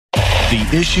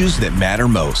The issues that matter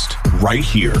most, right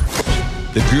here.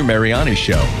 The Drew Mariani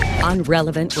Show. On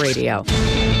Relevant Radio.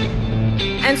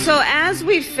 And so as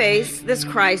we face this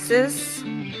crisis,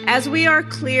 as we are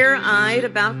clear-eyed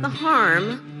about the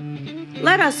harm,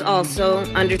 let us also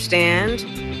understand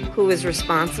who is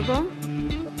responsible.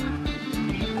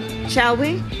 Shall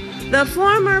we? The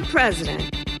former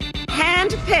president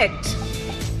handpicked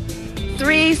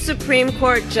 3 Supreme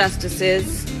Court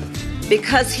justices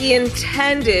because he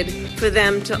intended for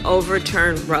them to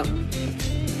overturn Roe.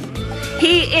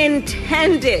 He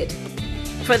intended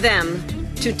for them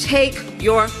to take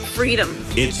your freedom.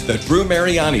 It's the Drew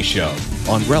Mariani Show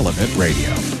on Relevant Radio.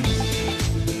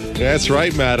 That's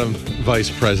right, Madam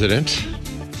Vice President.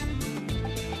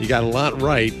 You got a lot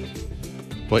right,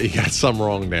 but you got some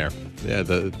wrong there. Yeah,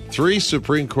 the 3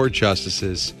 Supreme Court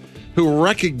justices who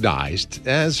recognized,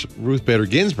 as Ruth Bader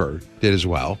Ginsburg did as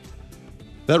well,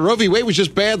 that Roe v. Wade was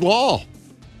just bad law,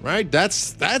 right?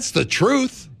 That's the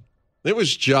truth. It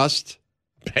was just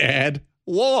bad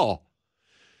law.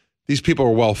 These people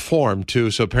are well-formed, too,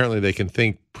 so apparently they can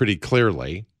think pretty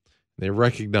clearly. They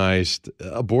recognized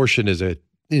abortion is an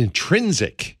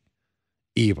intrinsic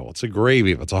evil. It's a grave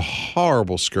evil. It's a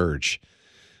horrible scourge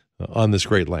on this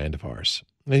great land of ours.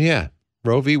 And yeah,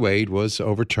 Roe v. Wade was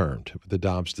overturned with the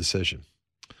Dobbs decision.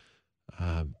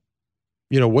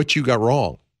 What you got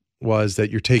wrong was that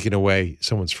you're taking away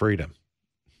someone's freedom.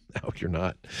 No, you're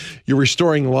not. You're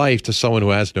restoring life to someone who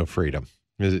has no freedom,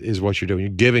 is what you're doing. You're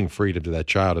giving freedom to that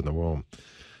child in the womb.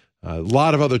 A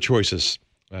lot of other choices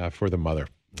for the mother.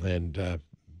 And,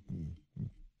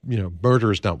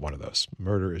 murder is not one of those.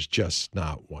 Murder is just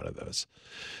not one of those.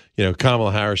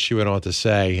 Kamala Harris, she went on to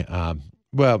say,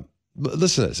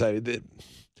 listen to this.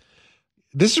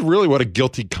 This is really what a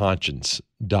guilty conscience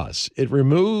does. It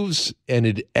removes and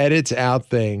it edits out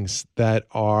things that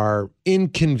are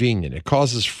inconvenient. It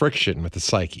causes friction with the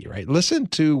psyche, right? Listen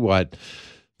to what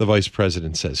the vice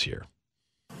president says here.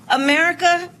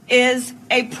 America is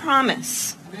a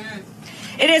promise.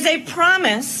 It is a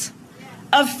promise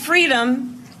of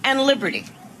freedom and liberty.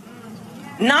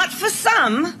 Not for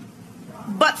some,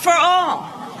 but for all.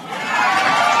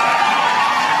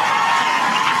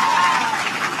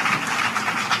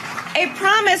 A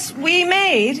promise we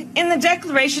made in the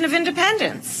Declaration of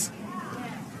Independence,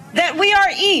 that we are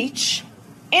each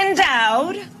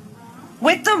endowed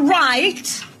with the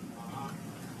right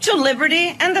to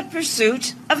liberty and the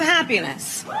pursuit of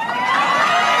happiness.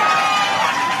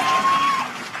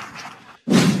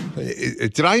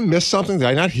 Did I miss something? Did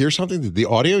I not hear something? Did the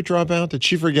audio drop out? Did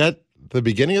she forget the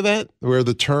beginning of that, where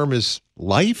the term is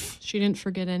life? She didn't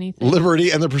forget anything.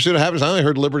 Liberty and the pursuit of happiness. I only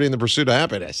heard liberty and the pursuit of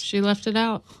happiness. She left it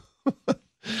out.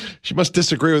 She must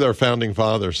disagree with our founding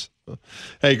fathers.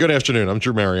 Hey, good afternoon. I'm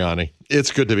Drew Mariani.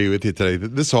 It's good to be with you today.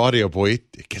 This audio, boy,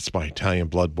 it gets my Italian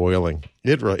blood boiling.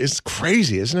 It's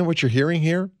crazy, isn't it, what you're hearing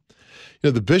here?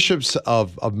 The bishops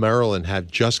of Maryland have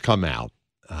just come out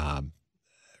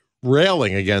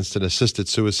railing against an assisted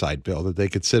suicide bill that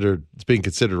it's being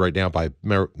considered right now by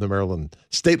the Maryland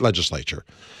state legislature.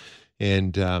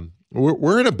 And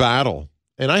we're in a battle.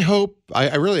 And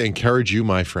I really encourage you,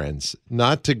 my friends,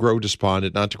 not to grow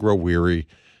despondent, not to grow weary,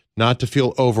 not to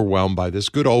feel overwhelmed by this.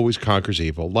 Good always conquers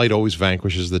evil. Light always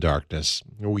vanquishes the darkness.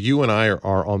 You and I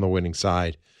are on the winning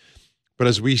side. But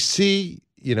as we see,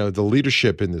 the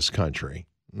leadership in this country,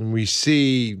 and we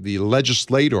see the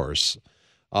legislators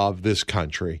of this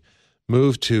country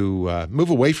move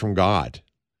away from God,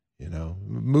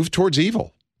 move towards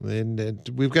evil. And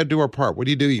we've got to do our part. What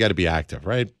do? You got to be active,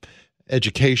 right?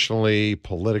 Educationally,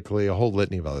 politically, a whole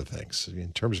litany of other things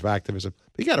in terms of activism.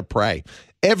 You got to pray.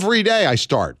 Every day I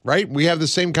start, right? We have the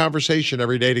same conversation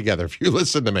every day together. If you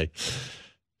listen to me,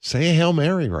 say a Hail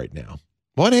Mary right now.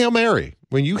 One Hail Mary.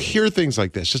 When you hear things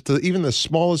like this, even the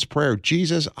smallest prayer,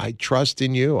 Jesus, I trust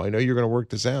in you. I know you're going to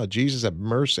work this out. Jesus, have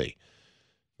mercy.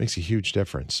 Makes a huge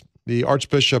difference. The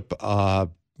Archbishop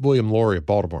William Lori of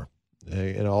Baltimore,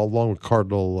 along with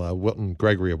Cardinal Wilton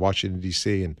Gregory of Washington,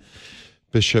 D.C., and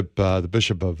the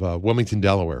Bishop of Wilmington,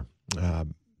 Delaware,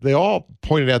 they all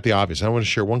pointed out the obvious. I want to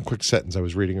share one quick sentence I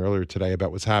was reading earlier today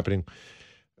about what's happening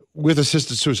with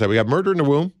assisted suicide. We got murder in the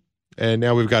womb, and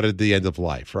now we've got it at the end of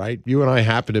life, right? You and I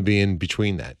happen to be in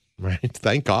between that, right?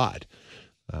 Thank God.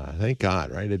 Thank God,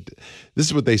 right? This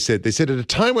is what they said. They said, at a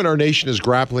time when our nation is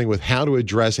grappling with how to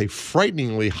address a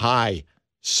frighteningly high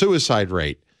suicide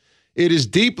rate, it is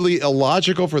deeply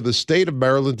illogical for the state of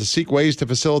Maryland to seek ways to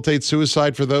facilitate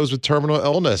suicide for those with terminal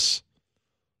illness,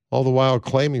 all the while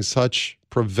claiming such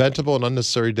preventable and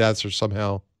unnecessary deaths are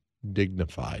somehow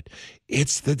dignified.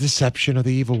 It's the deception of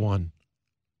the evil one.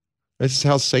 This is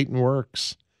how Satan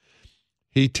works.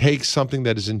 He takes something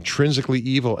that is intrinsically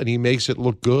evil and he makes it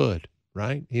look good,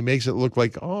 right? He makes it look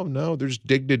like, oh, no, there's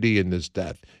dignity in this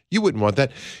death. You wouldn't want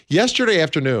that. Yesterday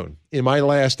afternoon, in my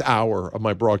last hour of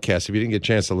my broadcast, if you didn't get a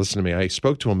chance to listen to me, I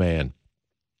spoke to a man.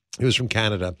 He was from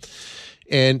Canada,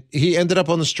 and he ended up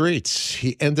on the streets.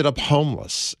 He ended up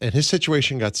homeless, and his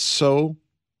situation got so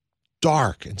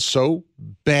dark and so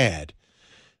bad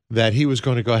that he was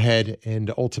going to go ahead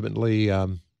and ultimately,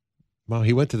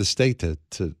 he went to the state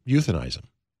to euthanize him.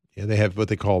 Yeah, they have what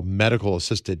they call medical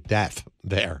assisted death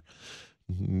there.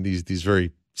 These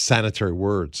very sanitary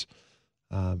words.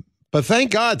 But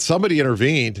thank God somebody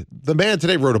intervened. The man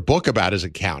today wrote a book about his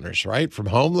encounters, right? From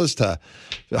homeless to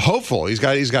hopeful. He's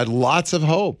got lots of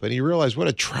hope. And he realized what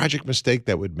a tragic mistake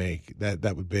that would make.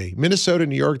 That would be. Minnesota,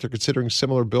 New York, they're considering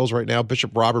similar bills right now.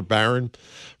 Bishop Robert Barron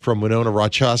from Winona,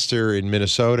 Rochester in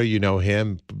Minnesota. You know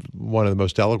him, one of the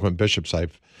most eloquent bishops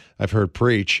I've heard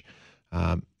preach.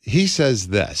 He says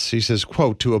this. He says,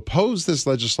 quote, to oppose this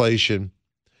legislation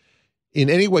in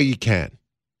any way you can.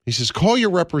 He says, call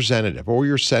your representative or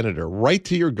your senator, write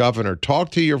to your governor, talk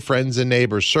to your friends and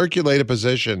neighbors, circulate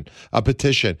a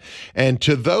petition, and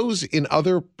to those in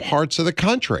other parts of the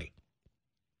country.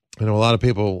 I know a lot of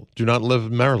people do not live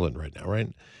in Maryland right now,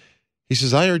 right? He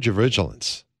says, I urge your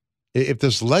vigilance. If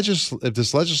this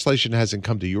legislation hasn't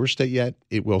come to your state yet,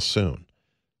 it will soon.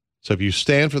 So if you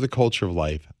stand for the culture of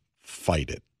life, fight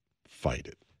it. Fight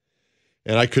it.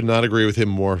 And I could not agree with him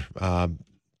more.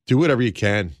 Do whatever you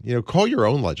can. Call your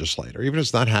own legislator, even if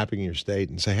it's not happening in your state,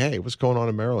 and say, hey, what's going on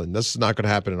in Maryland? This is not going to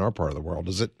happen in our part of the world,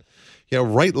 is it?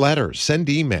 Write letters, send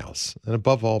emails, and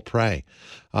above all, pray.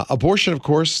 Abortion, of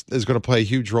course, is going to play a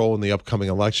huge role in the upcoming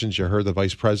elections. You heard the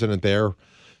vice president there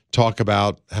talk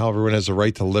about how everyone has a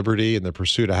right to liberty and the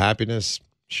pursuit of happiness.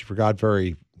 She forgot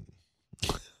I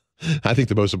think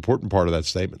the most important part of that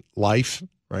statement, life,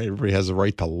 right? Everybody has a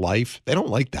right to life. They don't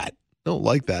like that. They don't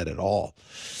like that at all.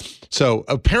 So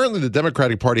apparently the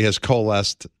Democratic Party has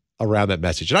coalesced around that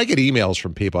message. And I get emails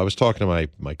from people. I was talking to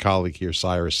my colleague here,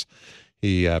 Cyrus.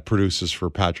 He produces for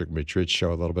Patrick Madrid's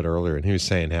show a little bit earlier, and he was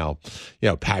saying how,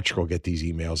 Patrick will get these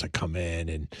emails that come in,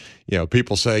 and,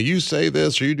 people say, you say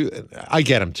this or you do. I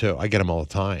get them too. I get them all the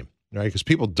time, right? Because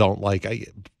people don't like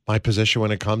my position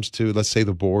when it comes to, let's say,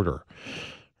 the border.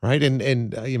 Right. And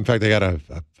in fact, I got an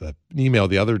email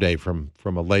the other day from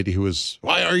a lady who was,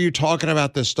 why are you talking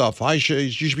about this stuff? You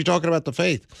should be talking about the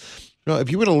faith.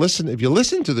 If you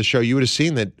listened to the show, you would have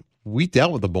seen that we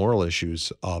dealt with the moral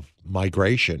issues of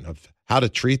migration, of how to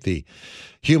treat the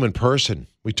human person.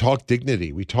 We talked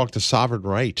dignity. We talked the sovereign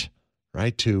right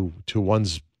to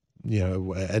one's,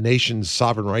 a nation's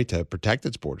sovereign right to protect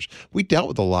its borders. We dealt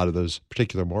with a lot of those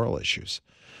particular moral issues.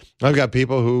 I've got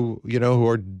people who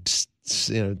are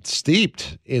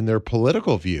steeped in their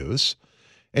political views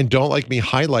and don't like me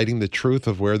highlighting the truth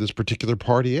of where this particular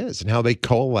party is and how they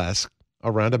coalesce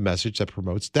around a message that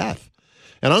promotes death.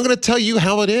 And I'm going to tell you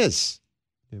how it is.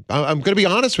 I'm going to be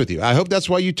honest with you. I hope that's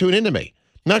why you tune into me.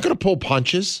 I'm not going to pull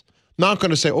punches. I'm not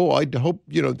going to say, I hope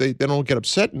they don't get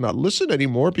upset and not listen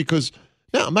anymore, because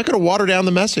no, I'm not going to water down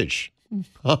the message.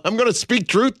 I'm going to speak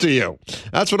truth to you.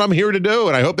 That's what I'm here to do,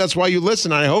 and I hope that's why you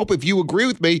listen. And I hope if you agree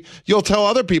with me, you'll tell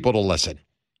other people to listen.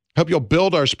 I hope you'll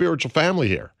build our spiritual family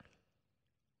here.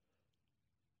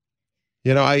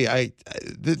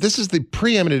 This is the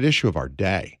preeminent issue of our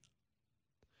day.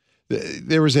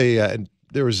 There was an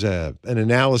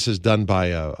analysis done by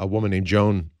a woman named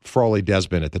Joan Frawley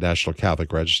Desmond at the National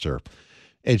Catholic Register.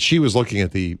 And she was looking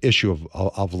at the issue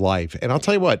of life. And I'll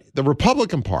tell you what, the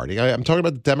Republican Party, I'm talking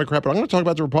about the Democrat, but I'm going to talk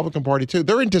about the Republican Party too.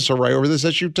 They're in disarray over this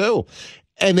issue too.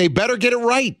 And they better get it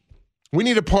right. We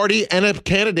need a party and a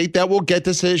candidate that will get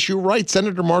this issue right.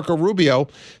 Senator Marco Rubio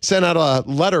sent out a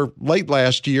letter late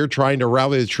last year trying to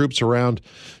rally the troops around,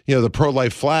 the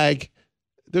pro-life flag.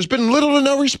 There's been little to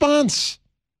no response.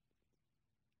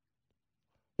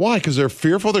 Why? Because they're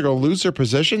fearful they're going to lose their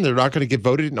position. They're not going to get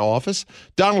voted into office.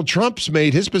 Donald Trump's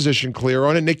made his position clear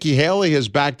on it. Nikki Haley has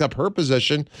backed up her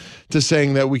position to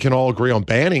saying that we can all agree on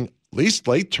banning at least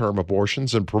late-term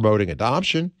abortions and promoting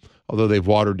adoption, although they've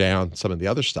watered down some of the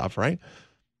other stuff, right?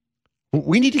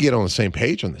 We need to get on the same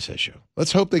page on this issue.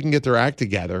 Let's hope they can get their act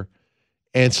together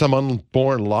and some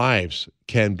unborn lives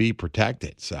can be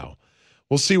protected. So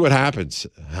we'll see what happens.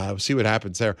 We'll see what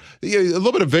happens there. A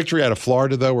little bit of victory out of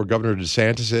Florida, though, where Governor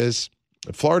DeSantis is.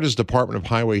 Florida's Department of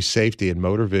Highway Safety and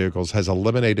Motor Vehicles has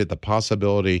eliminated the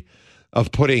possibility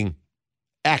of putting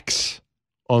X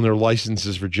on their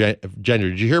licenses for gender.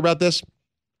 Did you hear about this?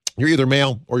 You're either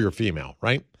male or you're female,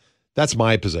 right? That's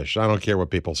my position. I don't care what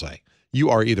people say. You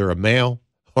are either a male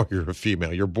or you're a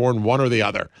female. You're born one or the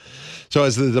other. So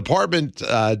as the department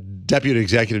deputy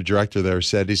executive director there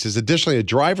said, he says, additionally, a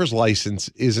driver's license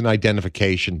is an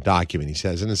identification document, he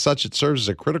says, and as such, it serves as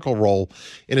a critical role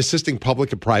in assisting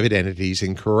public and private entities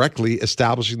in correctly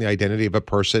establishing the identity of a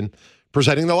person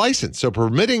presenting the license. So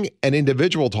permitting an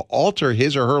individual to alter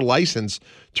his or her license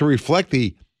to reflect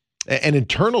an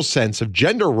internal sense of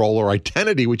gender role or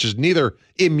identity, which is neither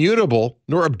immutable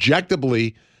nor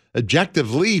objectively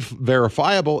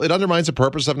verifiable, it undermines the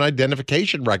purpose of an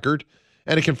identification record,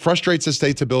 and it can frustrate the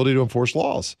state's ability to enforce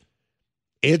laws.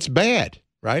 It's bad,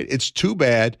 right? It's too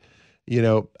bad. He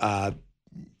had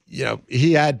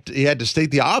to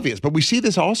state the obvious, but we see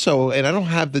this also, and I don't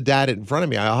have the data in front of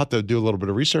me. I'll have to do a little bit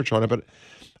of research on it, but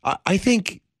I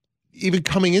think even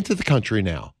coming into the country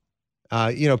now,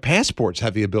 passports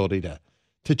have the ability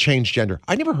to change gender.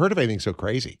 I never heard of anything so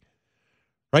crazy,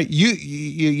 right?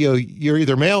 You're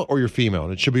either male or you're female,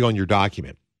 and it should be on your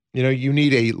document. You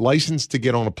need a license to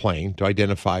get on a plane to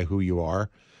identify who you are.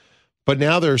 But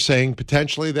now they're saying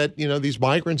potentially that, these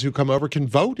migrants who come over can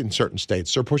vote in certain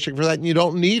states. They're pushing for that, and you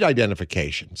don't need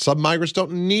identification. Some migrants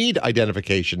don't need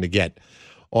identification to get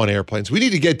on airplanes. We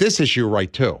need to get this issue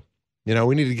right, too.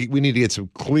 We need to get some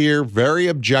clear, very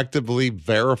objectively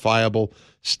verifiable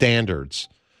standards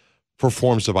for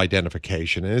forms of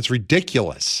identification. And it's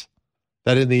ridiculous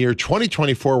that in the year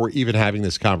 2024, we're even having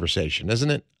this conversation,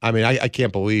 isn't it? I mean, I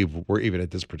can't believe we're even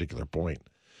at this particular point.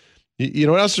 You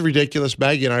know what else is ridiculous?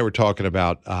 Maggie and I were talking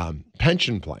about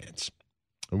pension plans.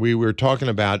 We were talking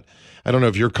about, I don't know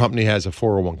if your company has a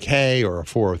 401k or a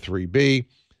 403b,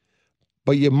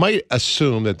 but you might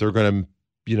assume that they're going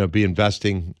to, be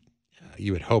investing,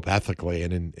 you would hope ethically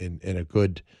and in a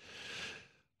good,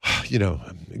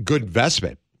 good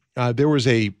investment. There was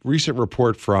a recent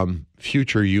report from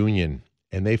Future Union,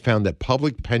 and they found that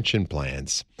public pension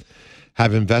plans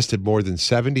have invested more than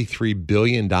 $73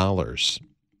 billion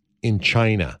in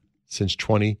China since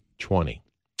 2020.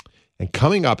 And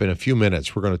coming up in a few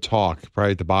minutes, we're going to talk,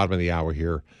 probably at the bottom of the hour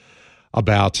here,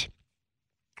 about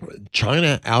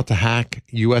China out to hack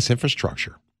U.S.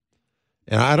 infrastructure.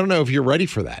 And I don't know if you're ready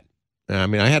for that. I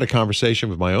mean, I had a conversation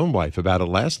with my own wife about it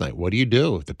last night. What do you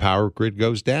do if the power grid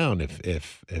goes down,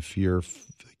 if your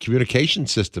communication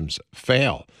systems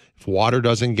fail, if water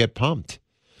doesn't get pumped?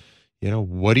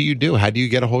 What do you do? How do you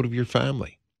get a hold of your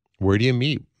family? Where do you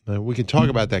meet? We can talk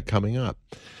about that coming up.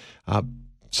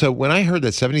 So when I heard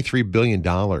that $73 billion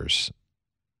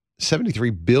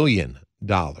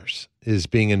is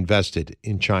being invested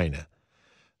in China,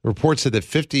 the report said that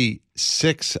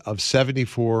 56 of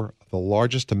 74 of the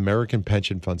largest American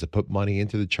pension funds have put money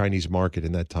into the Chinese market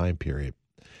in that time period.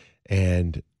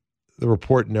 And the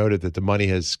report noted that the money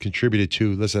has contributed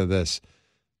to, listen to this,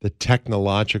 the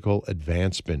technological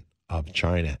advancement of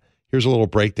China. Here's a little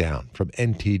breakdown from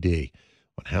NTD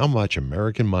on how much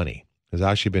American money has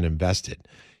actually been invested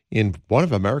in one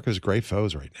of America's great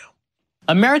foes right now.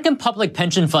 American public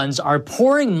pension funds are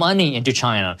pouring money into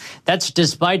China. That's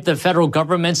despite the federal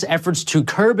government's efforts to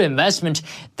curb investment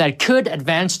that could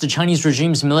advance the Chinese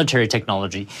regime's military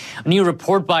technology. A new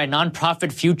report by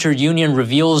nonprofit Future Union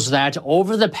reveals that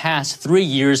over the past 3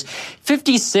 years,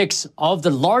 56 of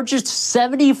the largest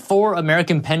 74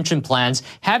 American pension plans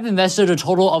have invested a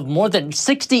total of more than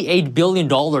 $68 billion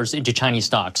into Chinese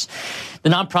stocks. The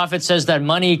nonprofit says that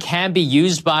money can be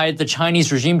used by the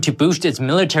Chinese regime to boost its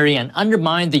military and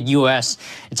undermine the U.S.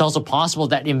 It's also possible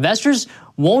that investors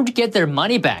won't get their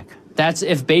money back. That's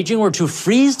if Beijing were to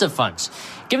freeze the funds,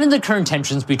 given the current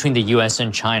tensions between the U.S.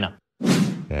 and China.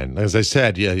 And as I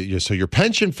said, so your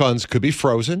pension funds could be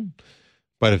frozen,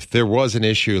 but if there was an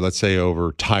issue, let's say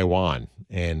over Taiwan,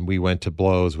 and we went to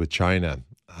blows with China,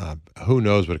 who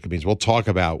knows what it could mean. We'll talk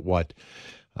about what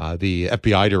the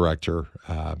FBI director,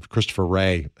 Christopher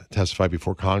Wray, testified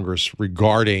before Congress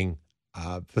regarding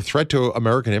the threat to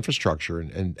American infrastructure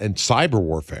and cyber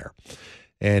warfare,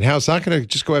 and how it's not going to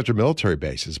just go after military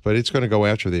bases, but it's going to go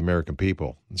after the American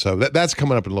people. And so that's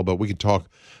coming up in a little bit. We can talk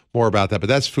more about that, but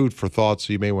that's food for thought,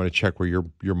 so you may want to check where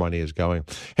your money is going.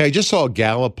 Hey, I just saw a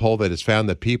Gallup poll that has found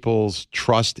that people's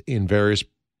trust in various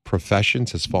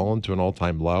professions has fallen to an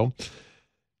all-time low.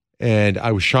 And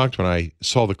I was shocked when I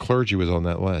saw the clergy was on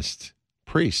that list.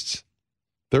 Priests,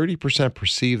 30%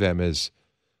 perceive them as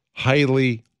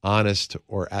highly honest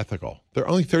or ethical. They're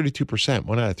only 32%,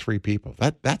 1 out of 3 people.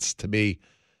 That's to me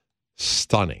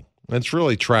stunning. It's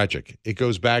really tragic. It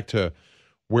goes back to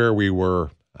where we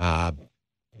were, what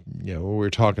we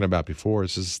were talking about before.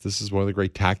 This is one of the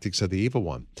great tactics of the evil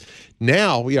one.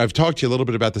 Now, I've talked to you a little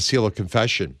bit about the seal of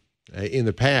confession in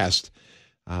the past.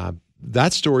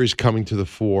 That story is coming to the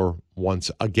fore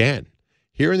once again.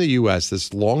 here in the U.S.,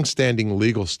 this longstanding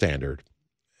legal standard,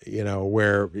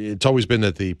 where it's always been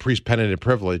that the priest penitent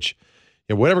privilege,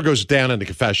 whatever goes down in the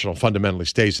confessional fundamentally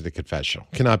stays in the confessional,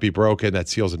 cannot be broken. That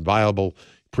seal's inviolable.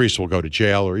 Priests will go to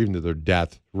jail or even to their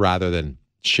death rather than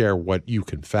share what you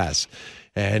confess,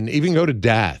 and even go to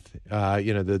death.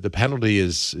 The penalty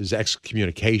is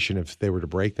excommunication if they were to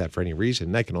break that for any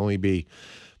reason. That can only be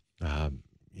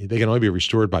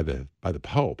restored by the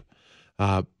Pope.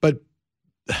 But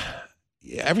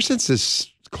ever since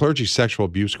this clergy sexual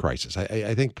abuse crisis,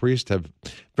 I think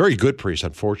very good priests,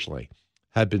 unfortunately,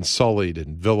 have been sullied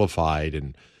and vilified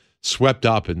and swept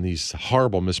up in these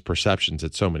horrible misperceptions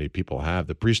that so many people have.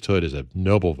 The priesthood is a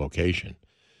noble vocation.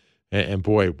 And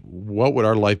boy, what would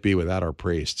our life be without our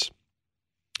priests?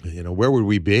 Where would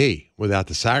we be without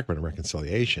the sacrament of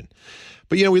reconciliation?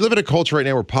 But, we live in a culture right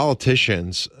now where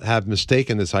politicians have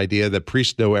mistaken this idea that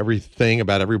priests know everything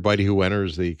about everybody who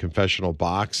enters the confessional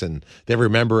box, and they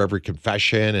remember every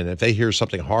confession, and if they hear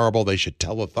something horrible, they should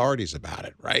tell authorities about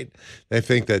it, right? They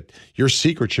think that your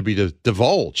secret should be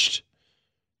divulged,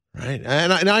 right?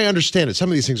 And I understand it. Some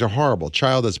of these things are horrible. A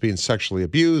child that's being sexually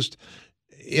abused,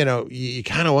 you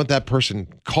kind of want that person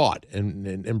caught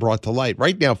and brought to light.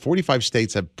 Right now, 45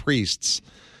 states have priests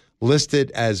listed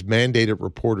as mandated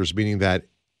reporters, meaning that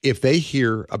if they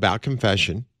hear about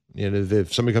confession,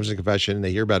 if somebody comes to confession and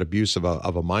they hear about abuse of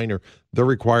a minor, they're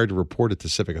required to report it to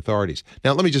civic authorities.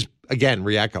 Now, let me just, again,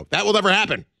 re-echo. That will never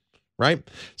happen, right?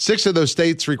 6 of those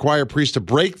states require priests to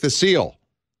break the seal.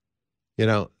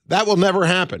 That will never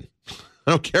happen.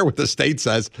 I don't care what the state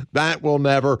says. That will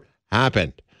never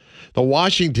happen. The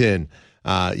Washington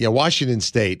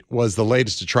State was the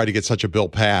latest to try to get such a bill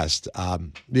passed.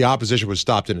 The opposition was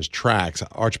stopped in its tracks.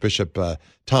 Archbishop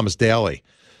Thomas Daly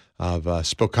of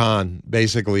Spokane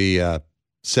basically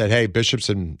said, hey, bishops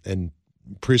and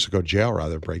priests will go to jail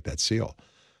rather than break that seal.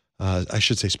 I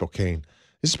should say Spokane.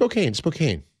 It's Spokane.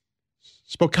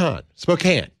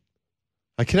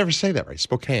 I can never say that right.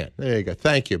 Spokane. There you go.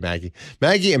 Thank you, Maggie.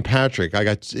 Maggie and Patrick, I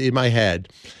got in my head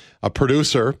a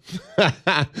producer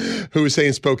who was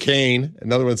saying Spokane,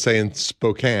 another one saying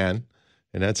Spokane,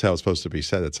 and that's how it's supposed to be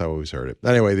said. That's how I always heard it.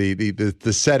 Anyway,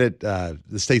 the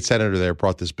state senator there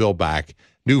brought this bill back,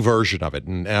 new version of it,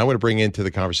 and I want to bring into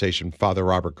the conversation Father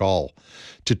Robert Gall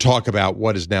to talk about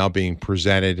what is now being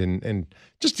presented, and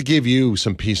just to give you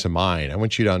some peace of mind. I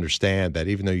want you to understand that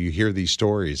even though you hear these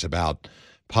stories about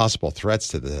possible threats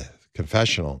to the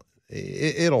confessional,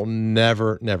 it'll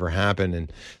never happen.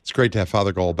 And it's great to have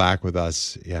Father Gall back with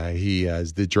us. Yeah, he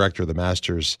is the director of the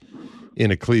Masters in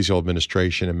Ecclesial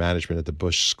Administration and Management at the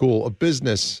Bush School of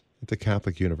Business at the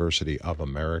Catholic University of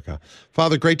America.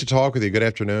 Father, great to talk with you. Good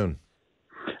afternoon.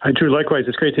 Hi, Drew. Likewise,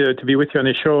 it's great to be with you on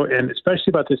this show, and especially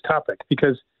about this topic,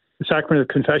 because the sacrament of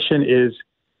confession is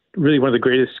really one of the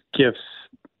greatest gifts,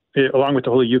 along with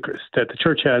the Holy Eucharist, that the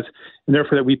Church has, and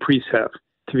therefore that we priests have.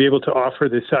 To be able to offer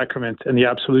the sacrament and the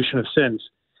absolution of sins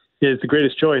is the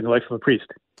greatest joy in the life of a priest.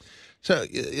 So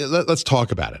let's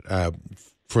talk about it.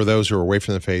 For those who are away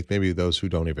from the faith, maybe those who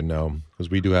don't even know, because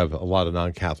we do have a lot of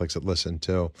non-Catholics that listen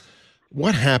too.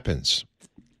 What happens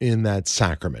in that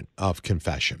sacrament of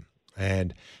confession?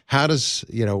 And how does,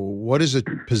 what is the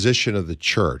position of the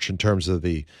Church in terms of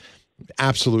the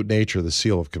absolute nature of the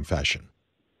seal of confession?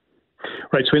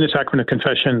 Right. So in the sacrament of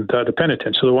confession, the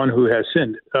penitent, so the one who has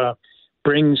sinned,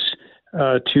 brings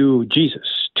to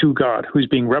Jesus, to God, who's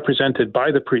being represented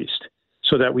by the priest,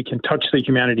 so that we can touch the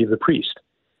humanity of the priest.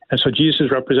 And so Jesus is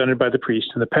represented by the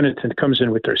priest, and the penitent comes in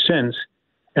with their sins,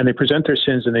 and they present their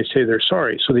sins, and they say they're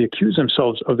sorry. So they accuse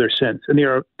themselves of their sins, and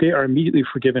they are immediately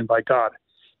forgiven by God,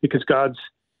 because God's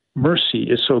mercy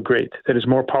is so great that is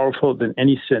more powerful than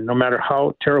any sin, no matter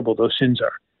how terrible those sins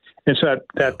are. And so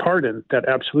that pardon, that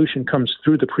absolution comes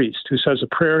through the priest, who says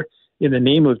a prayer in the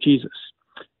name of Jesus,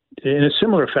 in a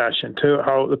similar fashion to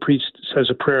how the priest says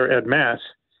a prayer at Mass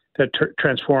that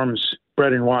transforms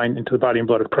bread and wine into the body and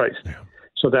blood of Christ,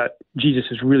 so that Jesus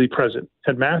is really present.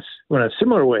 At Mass, in a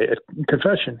similar way, at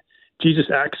confession, Jesus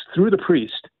acts through the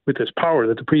priest with this power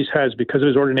that the priest has because of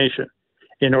his ordination,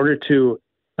 in order to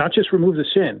not just remove the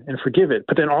sin and forgive it,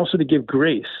 but then also to give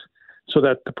grace, so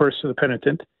that the person, the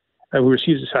penitent, who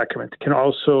receives the sacrament, can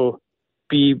also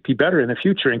be better in the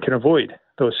future and can avoid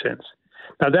those sins.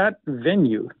 Now, that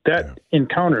venue, that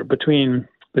encounter between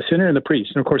the sinner and the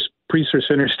priest, and of course, priests are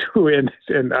sinners too,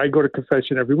 and I go to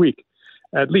confession every week,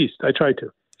 at least I try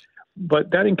to.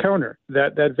 But that encounter,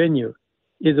 that venue,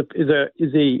 is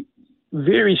a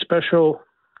very special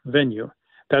venue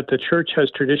that the Church has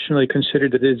traditionally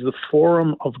considered that it is the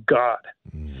forum of God.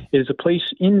 It is a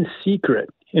place in secret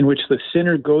in which the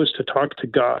sinner goes to talk to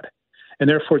God, and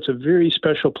therefore it's a very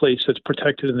special place that's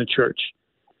protected in the Church.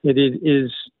 it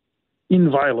is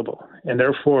inviolable, and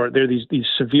therefore there are these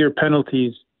severe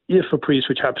penalties if a priest,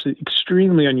 which happens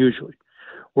extremely unusually,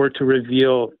 were to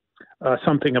reveal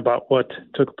something about what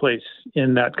took place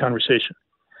in that conversation.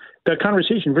 That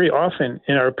conversation very often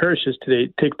in our parishes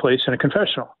today take place in a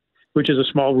confessional, which is a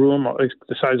small room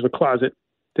the size of a closet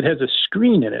that has a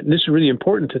screen in it. And this is really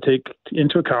important to take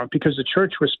into account because the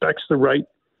church respects the right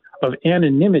of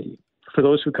anonymity for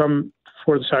those who come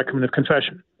for the sacrament of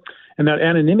confession. And that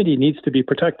anonymity needs to be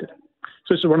protected.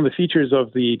 So this is one of the features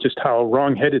of just how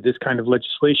wrong-headed this kind of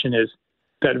legislation is,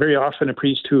 that very often a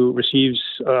priest who receives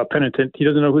a penitent, he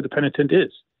doesn't know who the penitent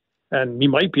is. And he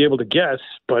might be able to guess,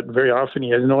 but very often he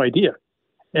has no idea.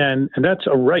 And that's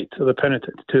a right of the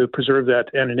penitent to preserve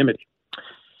that anonymity.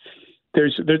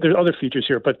 There's other features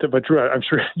here, but Drew, I'm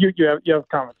sure you have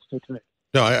comments to make.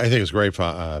 No, I think it's great,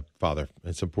 Father.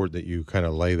 It's important that you kind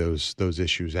of lay those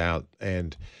issues out.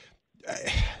 And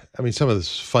I mean, some of the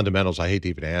fundamentals, I hate to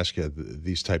even ask you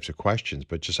these types of questions,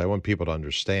 but just I want people to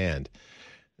understand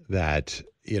that,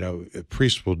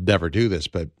 priests will never do this,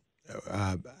 but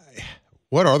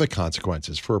what are the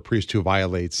consequences for a priest who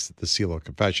violates the seal of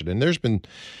confession? And there's been,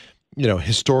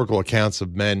 historical accounts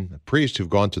of priests who've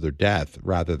gone to their death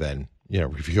rather than,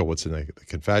 reveal what's in the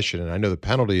confession. And I know the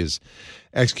penalty is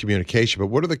excommunication, but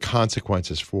what are the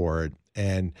consequences for it?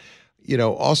 And,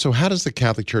 also, how does the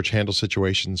Catholic Church handle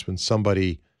situations when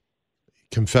somebody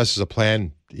confesses a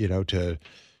plan,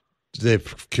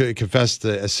 they've confessed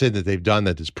a sin that they've done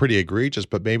that is pretty egregious,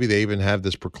 but maybe they even have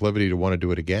this proclivity to want to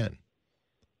do it again?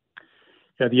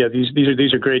 Yeah.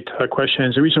 These are great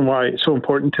questions. The reason why it's so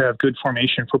important to have good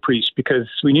formation for priests, because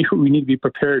we need to be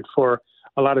prepared for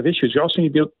a lot of issues. We also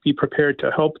need to be prepared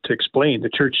to help to explain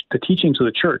the teachings of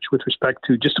the church with respect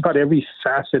to just about every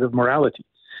facet of morality,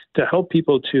 to help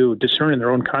people to discern in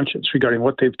their own conscience regarding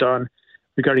what they've done,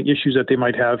 regarding issues that they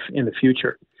might have in the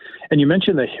future. And you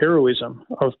mentioned the heroism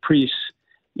of priests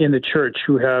in the church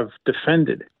who have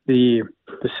defended the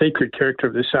sacred character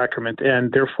of the sacrament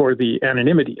and therefore the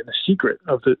anonymity and the secret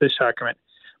of the sacrament.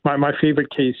 My favorite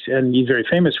case, and he's very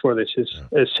famous for this, is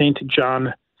Saint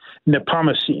John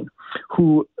Nepomucene,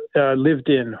 who lived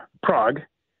in Prague,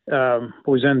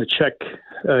 was in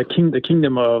the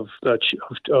kingdom of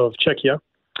Czechia.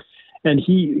 And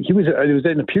it was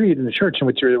in a period in the church in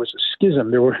which there was a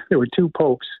schism. There were two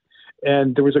popes,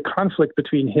 and there was a conflict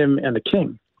between him and the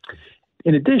king.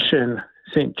 In addition,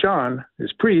 St. John,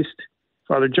 his priest,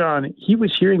 Father John, he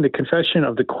was hearing the confession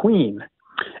of the queen.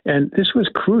 And this was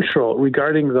crucial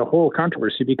regarding the whole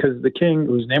controversy because the king,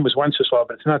 whose name was Wenceslaw,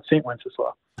 but it's not St.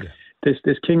 Wenceslaw. Yeah.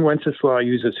 This King Wenceslaw,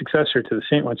 he was a successor to the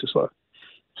St. Wenceslaw.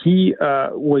 He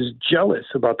was jealous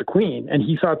about the queen, and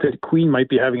he thought that the queen might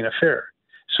be having an affair.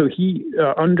 So he,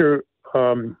 under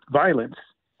violence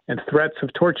and threats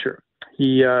of torture,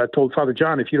 he told Father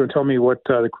John, if you don't tell me what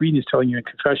the queen is telling you in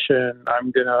confession,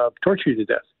 I'm going to torture you to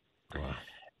death. Wow.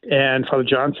 And Father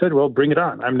John said, well, bring it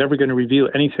on. I'm never going to reveal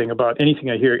anything about anything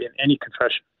I hear in any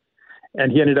confession.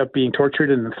 And he ended up being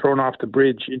tortured and then thrown off the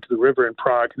bridge into the river in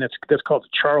Prague. And that's called the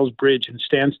Charles Bridge and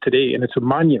stands today. And it's a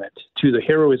monument to the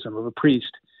heroism of a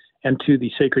priest and to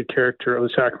the sacred character of the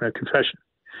sacrament of confession.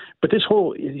 But this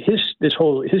whole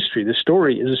history, this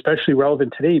story is especially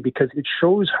relevant today because it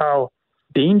shows how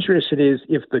dangerous it is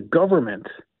if the government,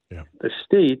 the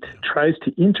state, tries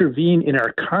to intervene in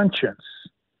our conscience.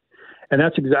 And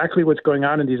that's exactly what's going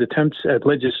on in these attempts at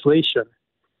legislation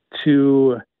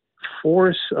to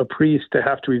force a priest to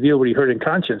have to reveal what he heard in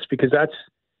conscience, because that's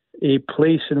a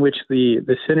place in which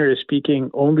the sinner is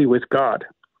speaking only with God.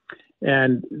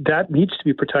 And that needs to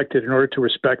be protected in order to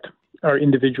respect our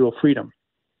individual freedom.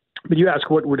 But you ask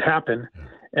what would happen,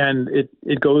 and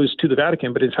it goes to the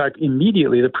Vatican, but in fact,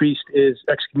 immediately the priest is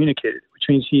excommunicated, which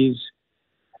means he's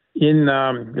in,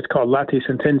 it's called latae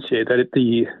sententiae, that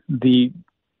the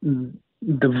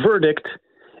verdict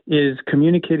is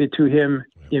communicated to him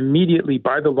immediately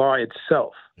by the law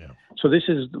itself. Yeah. So this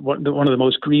is one of the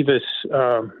most grievous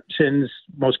sins,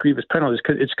 most grievous penalties,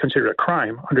 because it's considered a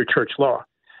crime under church law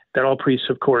that all priests,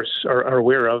 of course, are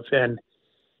aware of. And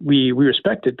we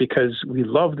respect it because we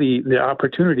love the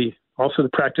opportunity also to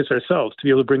practice ourselves, to be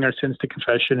able to bring our sins to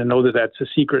confession and know that that's a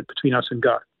secret between us and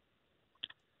God.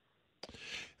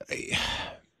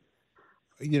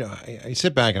 I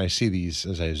sit back and I see these,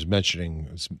 as I was mentioning,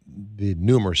 the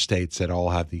numerous states that all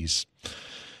have these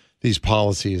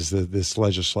policies, this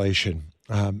legislation.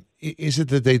 Is it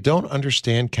that they don't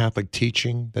understand Catholic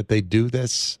teaching that they do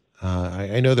this?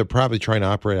 I know they're probably trying to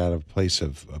operate out of a place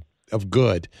of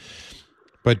good,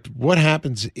 but what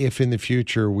happens if in the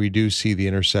future we do see the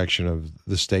intersection of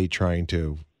the state trying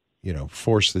to,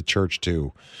 force the church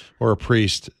to, or a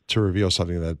priest to reveal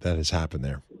something that has happened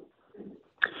there?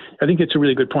 I think it's a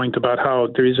really good point about how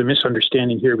there is a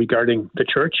misunderstanding here regarding the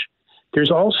church. There's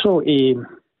also it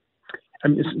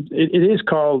is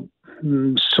called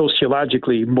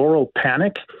sociologically moral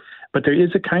panic, but there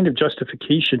is a kind of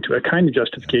justification to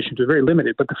very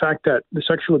limited. But the fact that the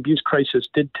sexual abuse crisis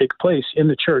did take place in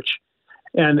the church,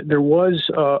 and there was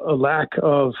a lack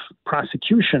of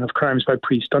prosecution of crimes by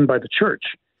priests done by the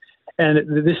church. And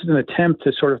this is an attempt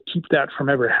to sort of keep that from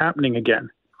ever happening again.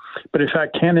 But in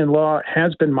fact, canon law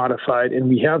has been modified, and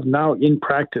we have now in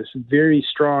practice very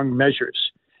strong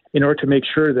measures in order to make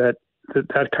sure that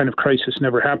kind of crisis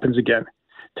never happens again,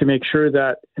 to make sure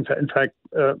that, in fact,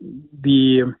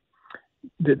 the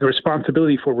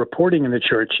responsibility for reporting in the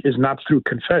church is not through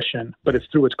confession, but it's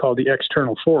through what's called the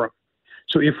external forum.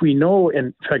 So if we know,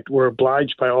 in fact, we're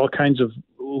obliged by all kinds of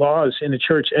laws in the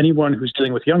church, anyone who's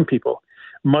dealing with young people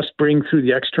must bring through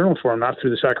the external forum, not through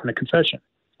the sacrament of confession,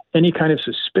 any kind of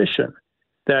suspicion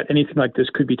that anything like this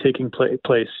could be taking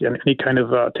place, and any kind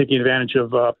of taking advantage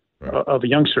of a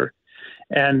youngster.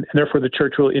 And therefore the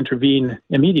church will intervene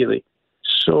immediately.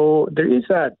 So there is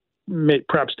that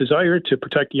perhaps desire to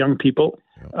protect young people.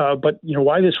 But,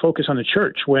 why this focus on the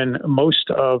church when most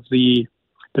of the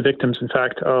victims, in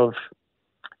fact, of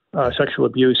sexual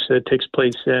abuse takes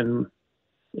place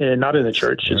not in the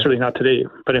church, and certainly not today,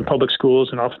 but in public schools,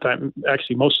 and oftentimes,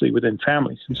 actually mostly within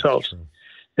families themselves.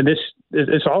 And this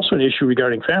is also an issue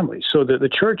regarding families. So the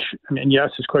church, and you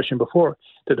asked this question before,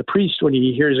 that the priest, when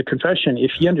he hears a confession,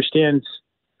 if he understands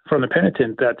from the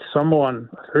penitent that someone,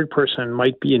 a third person,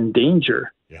 might be in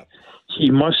danger,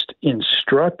 he must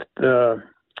instruct the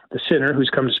sinner who's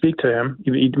come to speak to him.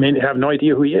 He may have no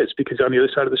idea who he is because on the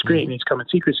other side of the screen, he's come in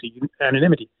secrecy,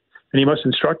 anonymity. And he must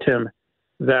instruct him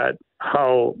that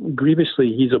how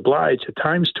grievously he's obliged at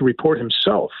times to report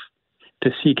himself,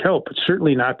 to seek help, but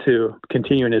certainly not to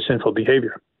continue in his sinful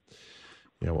behavior.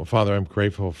 Yeah, well, Father, I'm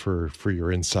grateful for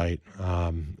your insight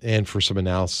and for some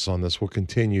analysis on this. We'll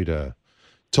continue to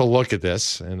look at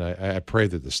this, and I pray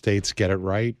that the states get it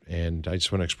right. And I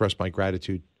just want to express my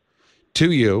gratitude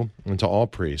to you and to all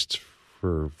priests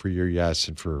for your yes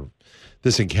and for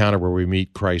this encounter where we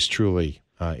meet Christ truly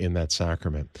in that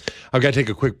sacrament. I've got to take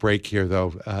a quick break here,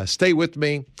 though. Stay with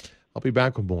me. I'll be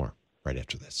back with more right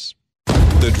after this.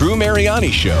 The Drew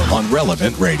Mariani Show on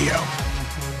Relevant Radio.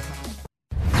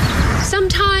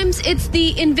 Sometimes it's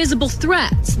the invisible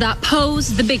threats that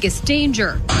pose the biggest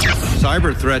danger.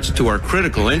 Cyber threats to our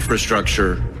critical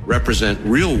infrastructure represent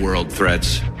real-world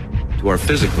threats to our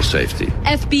physical safety.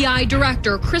 FBI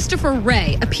Director Christopher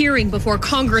Wray appearing before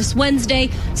Congress Wednesday,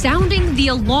 sounding the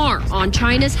alarm on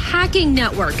China's hacking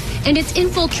network and its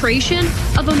infiltration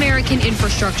of American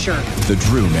infrastructure. The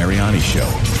Drew Mariani Show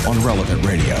on Relevant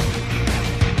Radio.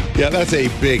 Yeah, that's a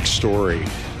big story,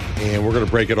 and we're going to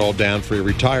break it all down for you.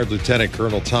 Retired Lieutenant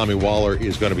Colonel Tommy Waller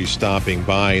is going to be stopping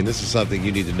by, and this is something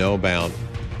you need to know about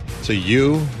so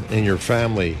you and your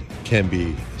family can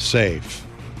be safe.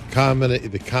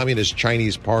 The Communist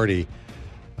Chinese Party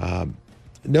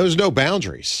knows no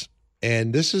boundaries,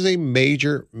 and this is a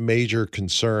major, major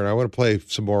concern. I want to play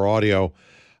some more audio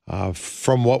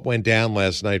from what went down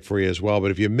last night for you as well,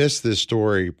 but if you missed this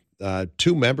story,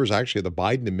 two members actually of the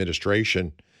Biden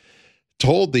administration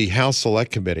told the House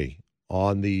Select Committee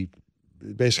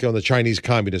basically on the Chinese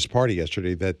Communist Party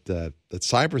yesterday that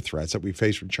cyber threats that we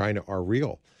face from China are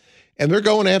real, and they're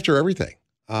going after everything.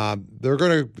 They've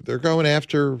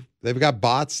got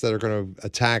bots that are going to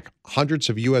attack hundreds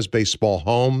of U.S.-based small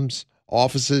homes,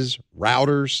 offices,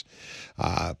 routers.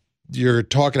 You're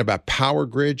talking about power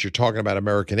grids. You're talking about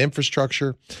American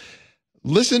infrastructure.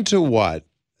 Listen to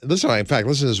this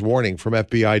warning from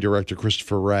FBI Director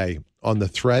Christopher Wray on the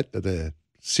threat that the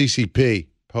CCP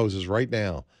poses right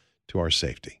now to our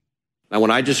safety. Now, when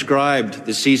I described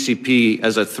the CCP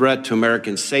as a threat to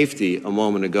American safety a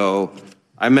moment ago,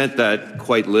 I meant that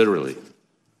quite literally.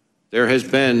 There has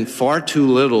been far too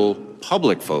little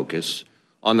public focus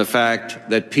on the fact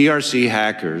that PRC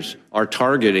hackers are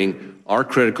targeting our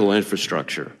critical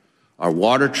infrastructure, our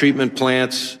water treatment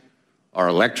plants, our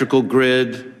electrical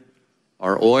grid,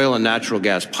 our oil and natural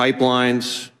gas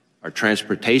pipelines, our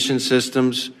transportation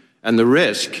systems, and the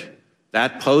risk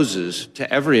that poses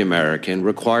to every American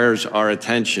requires our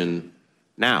attention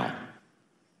now.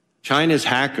 China's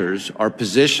hackers are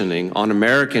positioning on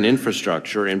American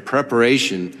infrastructure in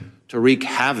preparation to wreak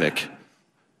havoc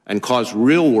and cause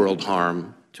real-world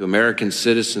harm to American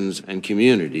citizens and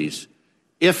communities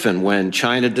if and when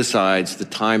China decides the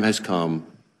time has come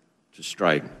to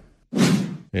strike.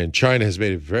 And China has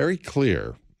made it very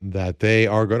clear that they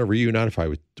are going to reunify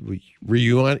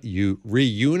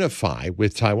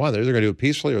with Taiwan. They're either going to do it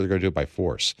peacefully or they're going to do it by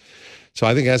force. So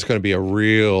I think that's going to be a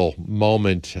real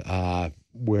moment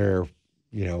where,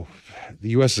 the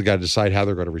U.S. has got to decide how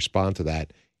they're going to respond to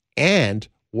that and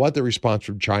what the response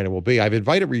from China will be. I've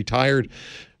invited retired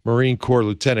Marine Corps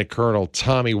Lieutenant Colonel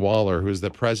Tommy Waller, who is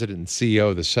the president and CEO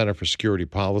of the Center for Security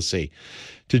Policy,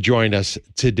 to join us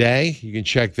today. You can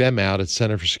check them out at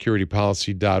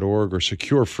centerforsecuritypolicy.org or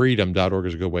securefreedom.org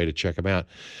is a good way to check them out.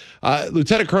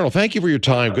 Lieutenant Colonel, thank you for your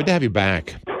time. Good to have you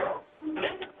back.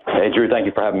 Hey, Drew, thank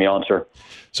you for having me on, sir.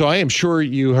 So I am sure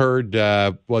you heard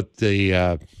what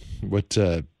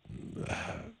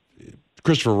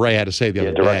Christopher Wray had to say the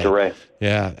other day. Director Wray.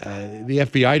 Yeah, the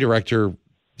FBI director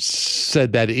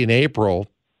said that in April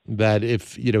that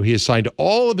if he assigned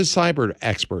all of his cyber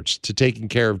experts to taking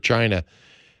care of China,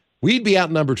 we'd be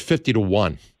outnumbered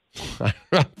 50-1.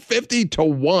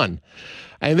 50-1.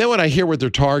 And then when I hear what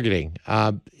they're targeting,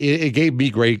 it gave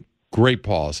me great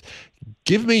pause.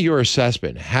 Give me your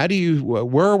assessment.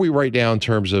 Where are we right now in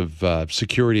terms of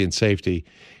security and safety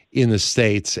in the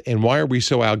States, and why are we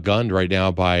so outgunned right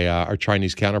now by our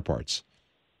Chinese counterparts?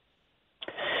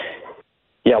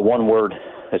 Yeah, one word.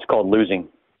 It's called losing.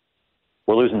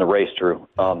 We're losing the race, Drew.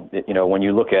 When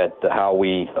you look at how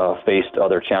we faced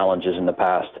other challenges in the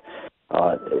past,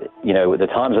 the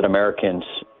times that Americans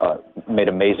made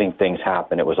amazing things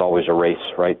happen, it was always a race,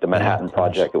 right? The Manhattan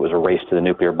Project, it was a race to the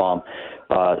nuclear bomb.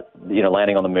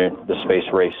 Landing on the moon, the space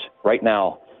race. Right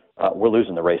now, we're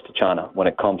losing the race to China when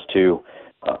it comes to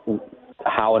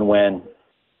how and when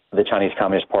the Chinese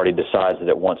Communist Party decides that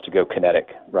it wants to go kinetic,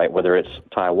 right? Whether it's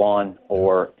Taiwan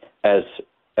or, as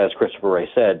Christopher Wray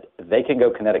said, they can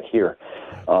go kinetic here.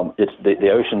 It's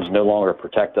the oceans no longer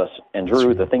protect us. And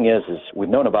Drew, the thing is we've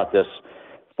known about this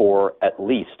for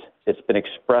it's been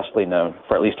expressly known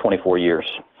for at least 24 years.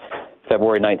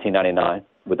 February 1999,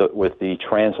 with the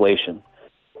translation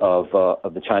of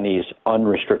the Chinese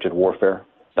unrestricted warfare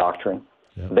doctrine.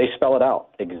 Yeah. They spell it out.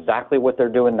 Exactly what they're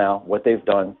doing now, what they've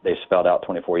done, they spelled out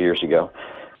 24 years ago.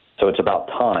 So it's about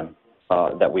time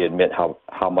that we admit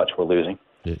how much we're losing.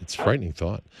 It's a frightening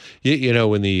thought.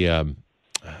 When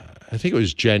I think it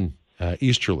was Jen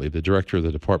Easterly, the director of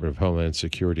the Department of Homeland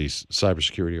Security's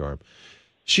cybersecurity arm,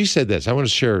 she said this. I want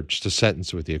to share just a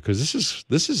sentence with you because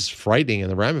this is frightening,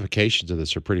 and the ramifications of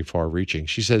this are pretty far-reaching.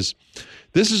 She says,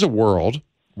 "This is a world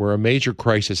where a major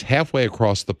crisis halfway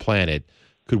across the planet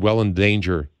could well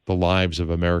endanger the lives of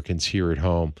Americans here at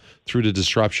home through the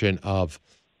disruption of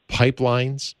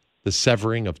pipelines, the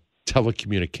severing of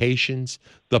telecommunications,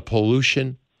 the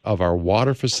pollution of our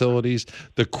water facilities,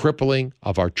 the crippling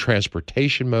of our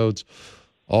transportation modes,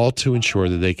 all to ensure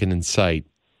that they can incite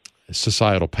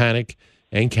societal panic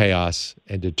and chaos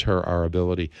and deter our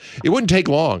ability." It wouldn't take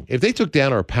long. If they took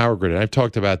down our power grid, and I've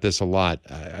talked about this a lot,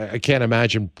 I can't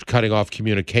imagine cutting off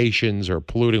communications or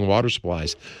polluting water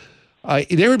supplies.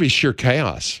 There would be sheer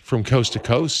chaos from coast to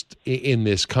coast in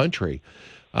this country.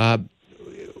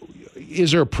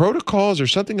 Is there a protocol? Is there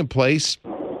something in place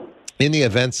in the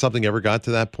event something ever got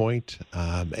to that point?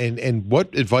 And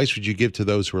what advice would you give to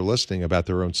those who are listening about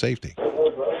their own safety?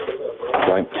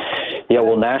 Right. Yeah,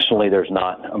 well, nationally, there's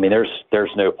not. I mean,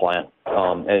 there's no plan.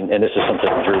 And this is something,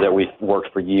 Drew, that we've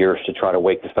worked for years to try to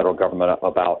wake the federal government up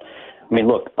about. I mean,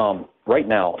 look, right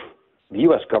now, the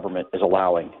U.S. government is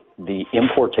allowing the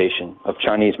importation of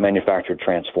Chinese manufactured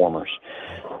transformers.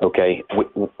 Okay,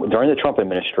 during the Trump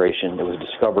administration, it was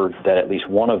discovered that at least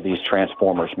one of these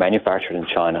transformers manufactured in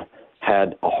China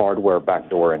had a hardware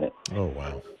backdoor in it. Oh,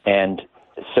 wow. And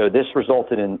so this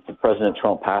resulted in President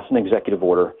Trump passing an executive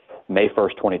order May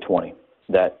 1st, 2020,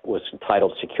 that was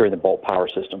titled Securing the Bulk Power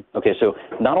System. Okay, so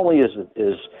not only is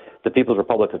the People's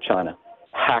Republic of China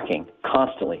hacking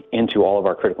constantly into all of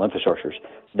our critical infrastructures,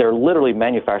 they're literally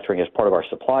manufacturing as part of our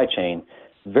supply chain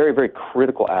very, very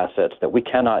critical assets that we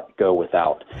cannot go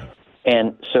without.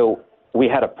 And so we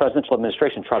had a presidential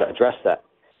administration try to address that.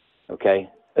 Okay,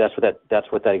 that's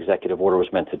what that executive order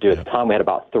was meant to do. At the time, we had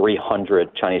about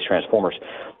 300 Chinese transformers.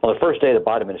 On the first day of the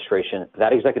Biden administration,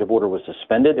 that executive order was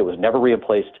suspended. It was never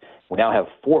replaced. We now have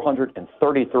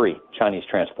 433 Chinese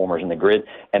transformers in the grid,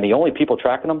 and the only people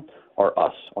tracking them are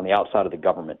us on the outside of the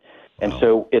government. And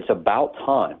so it's about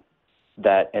time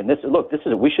that, and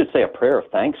we should say a prayer of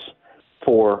thanks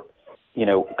for,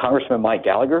 Congressman Mike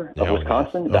Gallagher of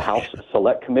Wisconsin, the House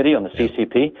Select Committee on the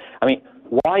CCP. I mean,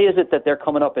 why is it that they're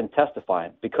coming up and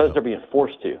testifying? Because they're being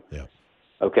forced to. Yeah.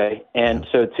 Okay. And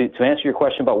so to answer your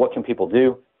question about what can people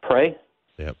do, pray,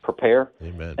 prepare,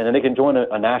 Amen. And then they can join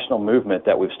a national movement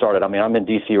that we've started. I mean, I'm in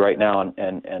D.C. right now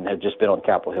and have just been on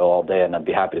Capitol Hill all day, and I'd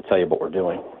be happy to tell you what we're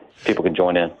doing. People can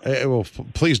join in. Well,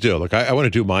 please do. Look, I want to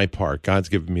do my part. God's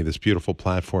given me this beautiful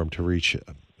platform to reach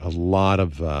a lot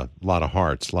of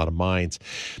hearts, a lot of minds.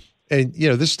 And,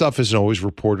 this stuff isn't always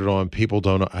reported on. People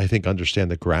don't, I think, understand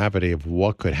the gravity of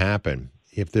what could happen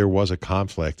if there was a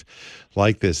conflict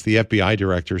like this. The FBI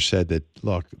director said that,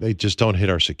 look, they just don't hit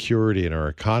our security and our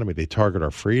economy. They target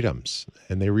our freedoms,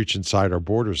 and they reach inside our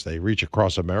borders. They reach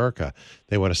across America.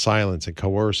 They want to silence and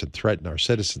coerce and threaten our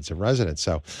citizens and residents.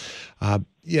 So,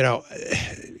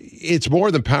 it's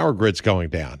more than power grids going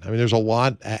down. I mean, there's a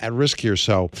lot at risk here.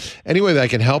 So anyway that I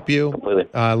can help you,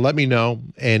 let me know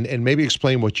and maybe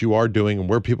explain what you are doing and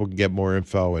where people can get more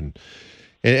info and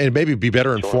maybe be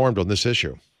better informed on this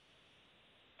issue.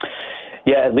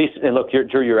 Yeah, at least, and look,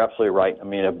 Drew, you're absolutely right. I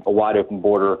mean, a wide open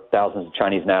border, thousands of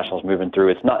Chinese nationals moving through.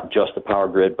 It's not just the power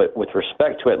grid, but with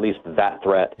respect to at least that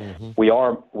threat, we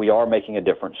are making a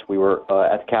difference. We were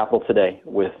at the Capitol today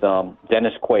with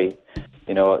Dennis Quaid,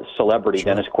 a celebrity,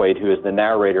 Dennis Quaid, who is the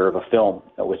narrator of a film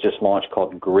that was just launched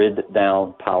called Grid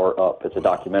Down, Power Up. It's a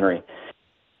documentary.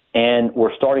 And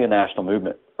we're starting a national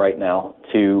movement right now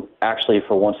to actually,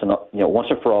 for once and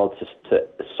for all, to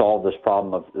solve this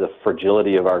problem of the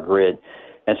fragility of our grid.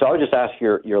 And so I would just ask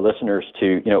your listeners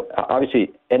to,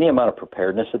 obviously any amount of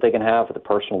preparedness that they can have at the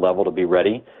personal level to be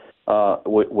ready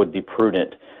would be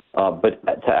prudent. But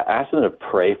to ask them to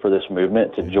pray for this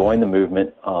movement, to join the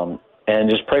movement, and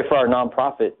just pray for our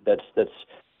nonprofit that's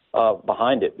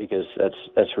behind it, because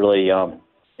that's really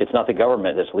it's not the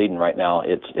government that's leading right now.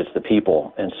 It's the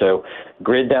people. And so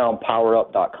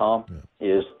griddownpowerup.com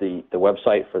is the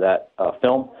website for that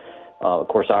film. Of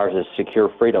course, ours is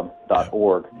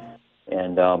securefreedom.org.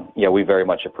 And, we very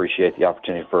much appreciate the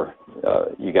opportunity for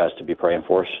you guys to be praying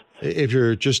for us. If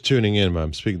you're just tuning in,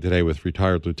 I'm speaking today with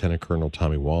retired Lieutenant Colonel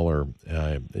Tommy Waller.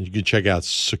 And you can check out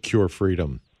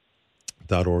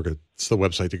securefreedom.org. It's the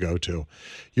website to go to.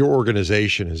 Your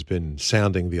organization has been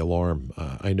sounding the alarm,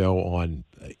 I know, on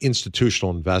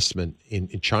institutional investment in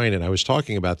China. And I was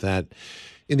talking about that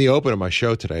in the open of my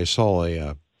show today. I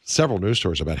saw several news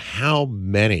stories about how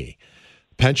many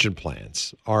pension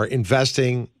plans are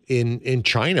investing in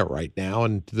China right now,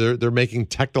 and they're making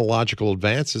technological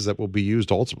advances that will be used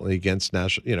ultimately against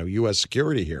national, U.S.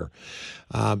 security here.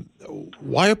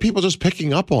 Why are people just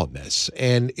picking up on this?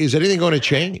 And is anything going to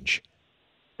change?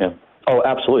 Yeah. Oh,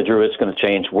 absolutely, Drew. It's going to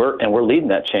change. We're leading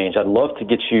that change. I'd love to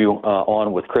get you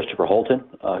on with Christopher Holton,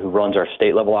 who runs our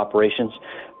state-level operations.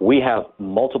 We have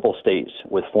multiple states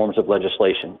with forms of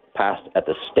legislation passed at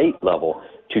the state level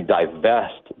to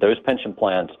divest those pension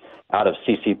plans out of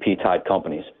CCP-tied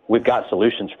companies. We've got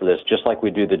solutions for this, just like we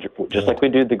do the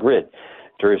grid,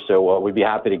 Drew. So we'd be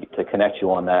happy to connect you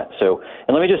on that. So,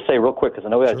 and let me just say real quick, because I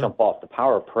know we got to jump off, the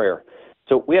power of prayer.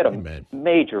 So we had a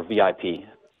major VIP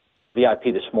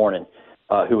this morning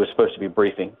who was supposed to be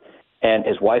briefing, and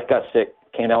his wife got sick,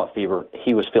 came down with fever.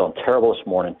 He was feeling terrible this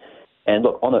morning. And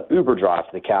look, on the Uber drive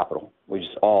to the Capitol, we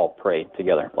just all prayed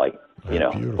together, like,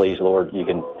 please, Lord, you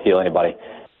can heal anybody.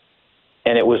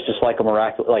 And it was just like a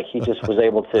miracle. Like, he just was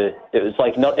able to, it was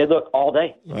like, no, it looked all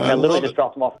day. I literally just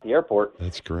dropped him off at the airport.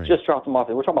 That's great. Just dropped him off.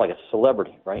 We're talking about like a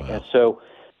celebrity, right? Wow. And so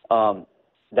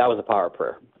that was the power of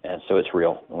prayer. And so it's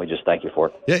real, and we just thank you for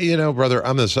it. Yeah, brother,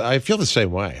 I feel the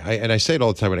same way. I say it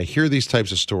all the time when I hear these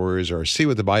types of stories or see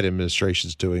what the Biden administration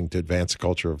is doing to advance a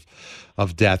culture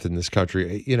of death in this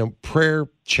country. Prayer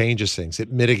changes things.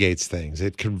 It mitigates things.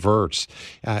 It converts.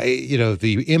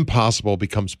 The impossible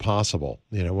becomes possible,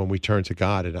 when we turn to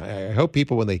God. And I hope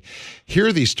people, when they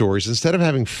hear these stories, instead of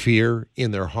having fear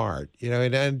in their heart,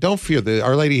 and don't fear.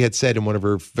 Our Lady had said in one of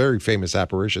her very famous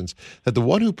apparitions that the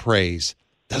one who prays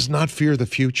does not fear the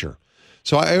future.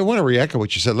 So I want to re-echo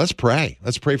what you said. Let's pray.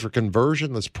 Let's pray for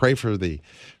conversion. Let's pray for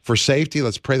safety.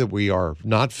 Let's pray that we are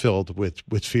not filled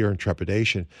with fear and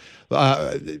trepidation.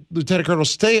 Lieutenant Colonel,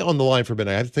 stay on the line for a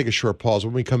minute. I have to take a short pause.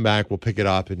 When we come back, we'll pick it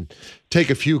up and take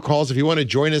a few calls. If you want to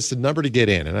join us, the number to get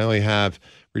in, and I only have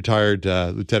retired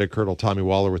Lieutenant Colonel Tommy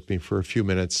Waller with me for a few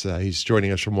minutes. He's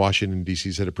joining us from Washington, D.C.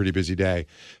 He's had a pretty busy day.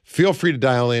 Feel free to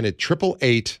dial in at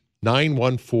 888-914-9149.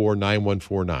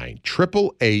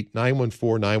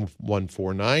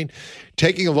 888-914-9149.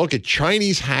 Taking a look at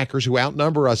Chinese hackers who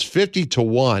outnumber us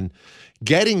 50-1,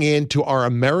 getting into our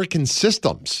American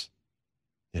systems.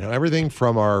 Everything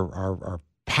from our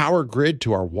power grid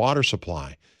to our water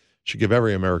supply. Should give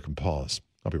every American pause.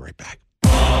 I'll be right back.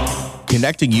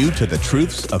 Connecting you to the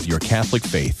truths of your Catholic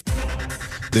faith.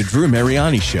 The Drew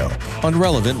Mariani Show on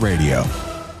Relevant Radio.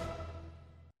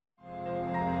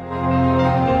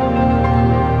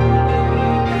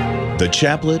 The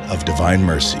Chaplet of Divine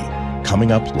Mercy,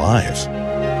 coming up live.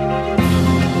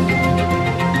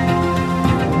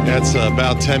 That's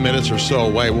about 10 minutes or so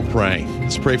away. We'll pray.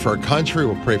 Let's pray for our country.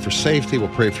 We'll pray for safety. We'll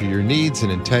pray for your needs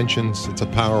and intentions. It's a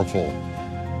powerful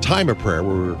time of prayer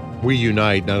where we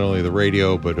unite not only the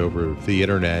radio but over the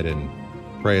internet and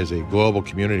pray as a global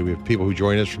community. We have people who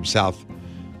join us from South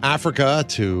Africa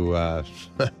to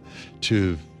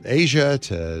to Asia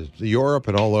to Europe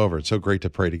and all over. It's so great to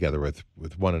pray together with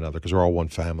one another because we're all one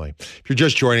family. If you're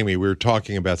just joining me, we were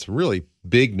talking about some really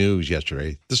big news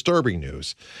yesterday, disturbing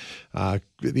news. The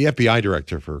FBI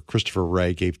director for Christopher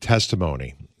Wray gave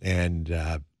testimony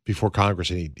and before Congress,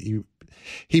 and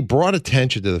he brought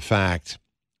attention to the fact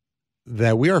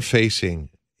that we are facing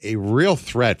a real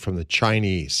threat from the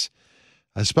Chinese,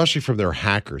 especially from their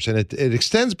hackers. And it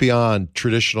extends beyond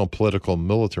traditional political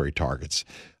military targets.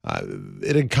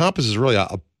 It encompasses really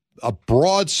a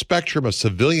broad spectrum of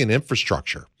civilian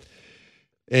infrastructure.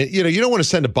 And, you don't want to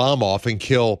send a bomb off and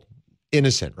kill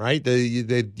innocent, right?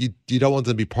 You don't want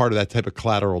them to be part of that type of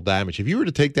collateral damage. If you were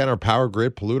to take down our power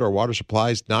grid, pollute our water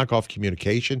supplies, knock off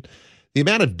communication, the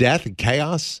amount of death and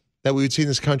chaos that we would see in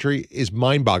this country is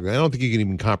mind-boggling. I don't think you can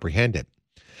even comprehend it.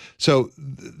 So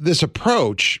this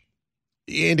approach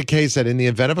indicates that in the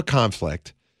event of a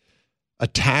conflict,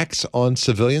 attacks on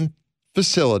civilian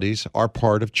facilities are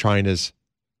part of China's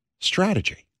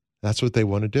strategy. That's what they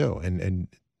want to do. And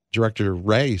Director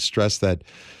Wray stressed that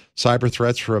cyber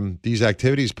threats from these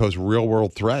activities pose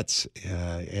real-world threats.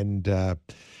 The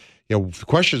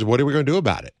question is, what are we going to do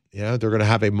about it? They're going to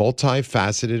have a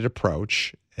multifaceted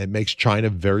approach. It makes China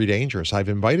very dangerous. I've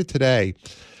invited today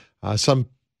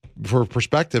for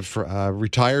perspective,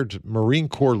 retired Marine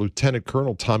Corps Lieutenant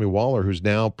Colonel Tommy Waller, who's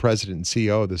now president and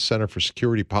CEO of the Center for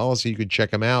Security Policy. You can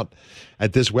check him out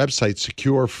at this website,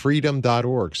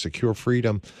 securefreedom.org,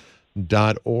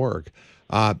 securefreedom.org.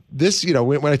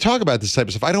 When I talk about this type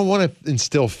of stuff, I don't want to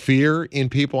instill fear in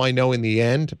people. I know in the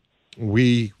end,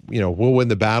 we'll win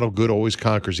the battle. Good always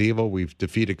conquers evil. We've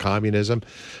defeated communism.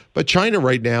 But China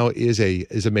right now is a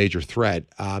major threat.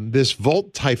 This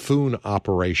Volt Typhoon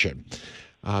operation,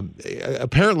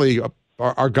 apparently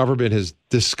our government has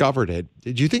discovered it.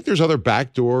 Do you think there's other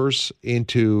backdoors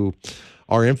into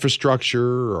our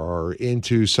infrastructure or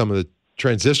into some of the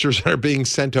transistors that are being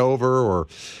sent over? Or,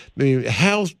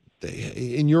 how,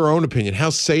 in your own opinion,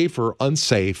 how safe or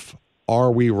unsafe are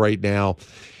we right now?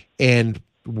 And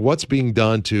what's being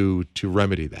done to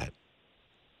remedy that?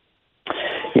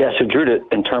 Yeah, so Drew,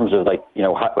 in terms of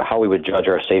how we would judge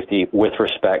our safety with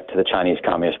respect to the Chinese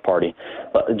Communist Party,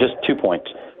 just 2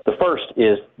 points. The first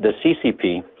is the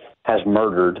CCP has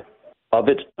murdered of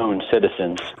its own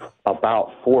citizens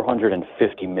about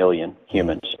 450 million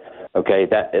humans. Okay,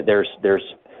 that there's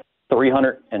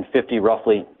 350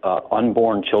 roughly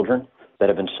unborn children that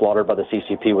have been slaughtered by the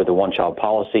CCP with the one-child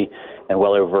policy, and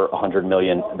well over 100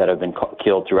 million that have been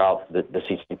killed throughout the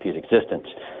CCP's existence.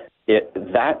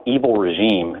 That evil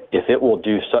regime, if it will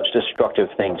do such destructive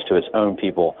things to its own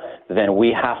people, then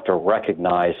we have to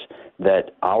recognize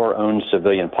that our own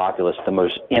civilian populace, the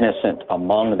most innocent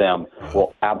among them,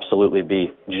 will absolutely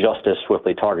be just as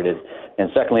swiftly targeted. And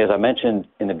secondly, as I mentioned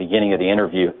in the beginning of the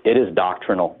interview, it is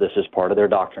doctrinal. This is part of their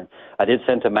doctrine. I did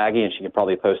send to Maggie, and she can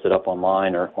probably post it up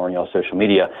online or on social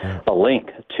media, a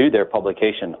link to their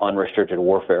publication, Unrestricted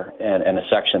Warfare, and a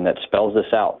section that spells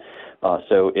this out.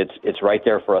 So it's right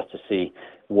there for us to see.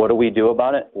 What do we do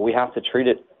about it? We have to treat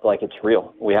it like it's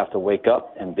real. We have to wake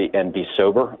up and be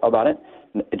sober about it.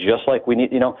 Just like we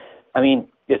need,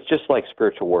 it's just like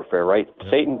spiritual warfare, right? Yeah.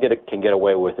 Satan can get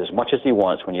away with as much as he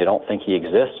wants when you don't think he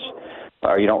exists,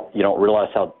 or you don't realize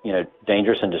how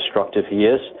dangerous and destructive he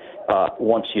is.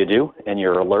 Once you do, and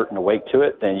you're alert and awake to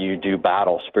it, then you do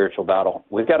battle, spiritual battle.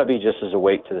 We've got to be just as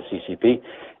awake to the CCP,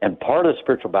 and part of the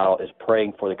spiritual battle is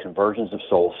praying for the conversions of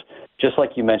souls, just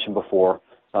like you mentioned before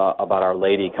about Our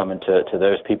Lady coming to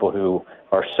those people who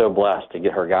are so blessed to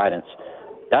get her guidance.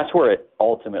 That's where it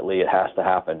has to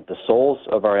happen. The souls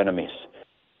of our enemies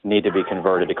need to be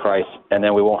converted to Christ, and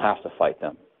then we won't have to fight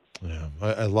them. Yeah,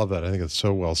 I love that. I think it's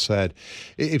so well said.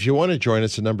 If you want to join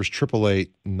us, the number's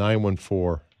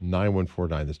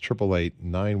 888-914-9149. That's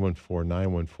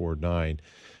 888-914-9149.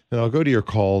 And I'll go to your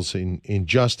calls in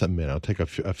just a minute. I'll take a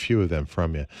few of them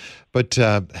from you. But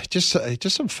just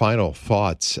some final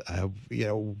thoughts.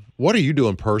 What are you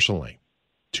doing personally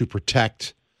to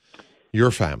protect your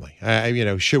family?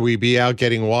 Should we be out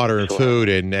getting water and food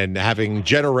and having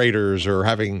generators or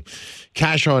having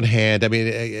cash on hand?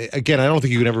 Again, I don't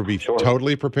think you can ever be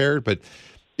totally prepared, but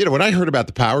when I heard about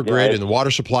the power grid and the water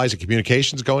supplies and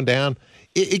communications going down,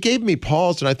 it gave me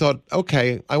pause, and I thought,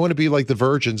 okay, I want to be like the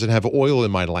virgins and have oil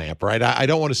in my lamp, right? I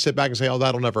don't want to sit back and say, oh,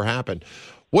 that'll never happen.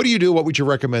 What do you do? What would you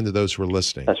recommend to those who are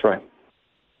listening? That's right.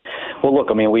 Well, look,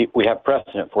 we have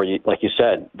precedent for you, like you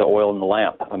said, the oil in the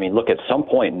lamp. Look, at some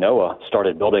point Noah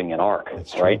started building an ark,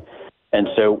 right? And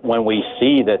so when we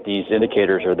see that these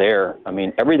indicators are there, I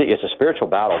mean, everything is a spiritual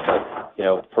battle, but,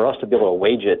 for us to be able to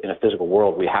wage it in a physical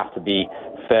world, we have to be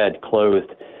fed,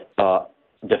 clothed,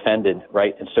 defended,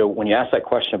 right? And so when you ask that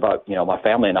question about, my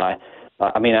family and I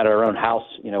mean, at our own house,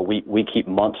 we keep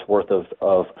months worth of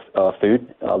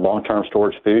food, long-term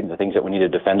storage food, and the things that we need to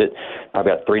defend it. I've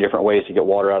got 3 different ways to get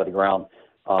water out of the ground,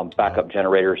 backup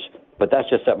generators, but that's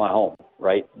just at my home,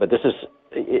 right? But this is,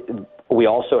 we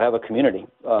also have a community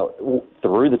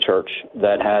through the church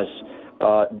that has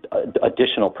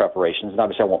additional preparations, and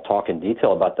obviously I won't talk in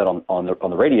detail about that on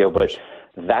the radio, but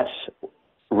that's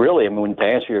really, I mean, to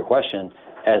answer your question,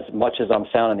 as much as I'm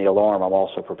sounding the alarm, I'm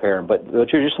also preparing. But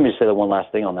just let me say the one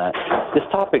last thing on that. This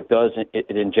topic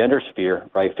it engenders fear,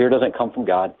 right? Fear doesn't come from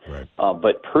God, right.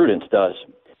 But prudence does.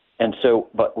 And so,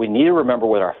 but we need to remember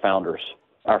what our founders,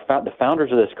 the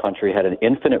founders of this country had an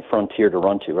infinite frontier to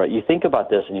run to, right? You think about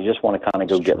this and you just want to kind of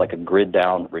go get like a grid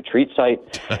down retreat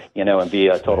site, and be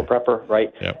a total prepper,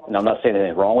 right? Yep. And I'm not saying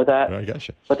anything wrong with that. I got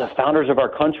you. But the founders of our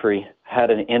country had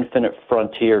an infinite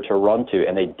frontier to run to,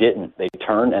 and they didn't. They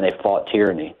turned and they fought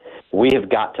tyranny. We have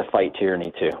got to fight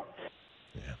tyranny too.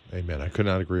 Yeah, amen. I could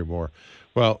not agree more.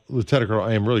 Well, Lieutenant Colonel,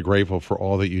 I am really grateful for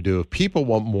all that you do. If people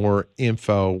want more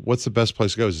info, what's the best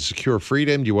place to go? Is it Secure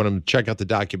Freedom? Do you want them to check out the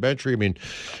documentary? I mean,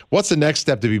 what's the next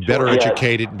step to be better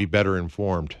educated and be better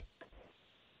informed?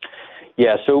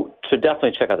 Yeah, so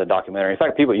definitely check out the documentary. In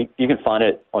fact, people, you can find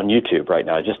it on YouTube right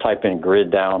now. Just type in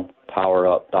Grid Down Power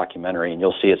Up documentary, and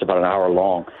you'll see it's about an hour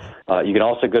long. You can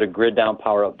also go to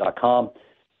griddownpowerup.com.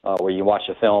 Where you watch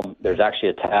the film. There's actually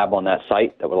a tab on that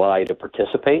site that will allow you to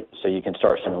participate, so you can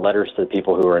start sending letters to the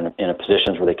people who are in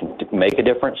positions where they can make a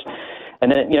difference.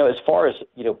 And then, as far as,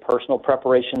 personal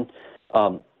preparation,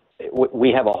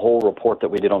 we have a whole report that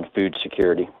we did on food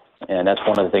security, and that's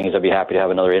one of the things I'd be happy to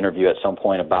have another interview at some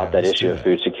point about that issue of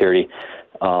food security.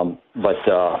 But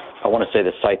I want to say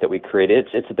the site that we created,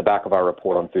 it's at the back of our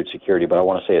report on food security, but I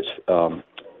want to say it's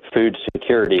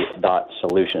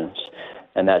foodsecurity.solutions.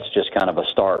 And that's just kind of a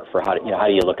start for how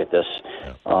do you look at this.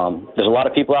 There's a lot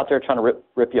of people out there trying to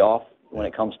rip you off when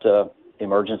it comes to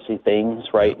emergency things,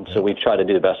 right? And so we try to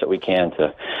do the best that we can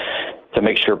to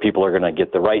make sure people are going to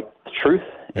get the right truth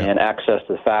and access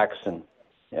to the facts. And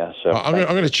so I'm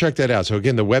going to check that out. So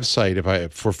again, the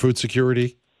website for food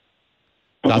security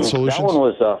 .solutions. That one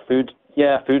was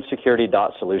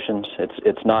foodsecurity.solutions.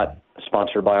 It's not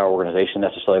sponsored by our organization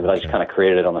necessarily, but I just kind of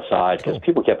created it on the side because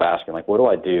people kept asking, like, what do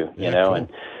I do? And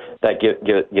that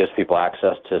gives people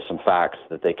access to some facts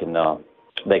that they can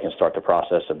start the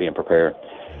process of being prepared.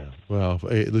 Yeah. Well,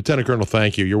 Lieutenant Colonel,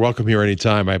 thank you. You're welcome here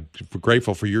anytime. I'm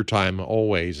grateful for your time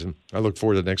always, and I look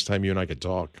forward to the next time you and I can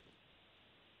talk.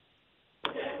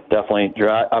 Definitely, Drew.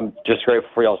 I'm just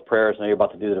grateful for y'all's prayers. I know you're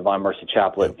about to do the Divine Mercy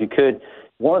Chaplet. If you could,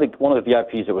 one of the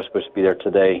VIPs that was supposed to be there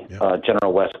today,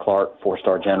 General Wes Clark,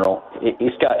 4-star general, he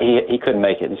couldn't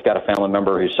make it. He's got a family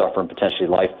member who's suffering potentially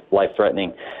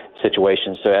life-threatening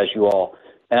situations. So as you all,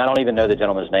 and I don't even know the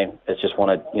gentleman's name. It's just one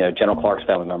of General Clark's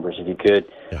family members. If you could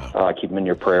keep him in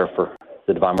your prayer for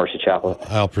the Divine Mercy Chaplet.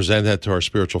 I'll present that to our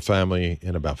spiritual family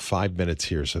in about 5 minutes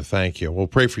here. So thank you. We'll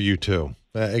pray for you too.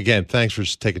 Again, thanks for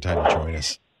taking time to join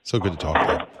us. So good to talk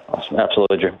to you. Awesome.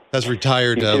 Absolutely, Drew. That's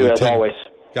retired you too, Lieutenant. As always.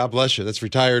 God bless you. That's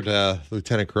retired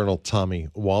Lieutenant Colonel Tommy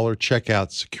Waller. Check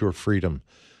out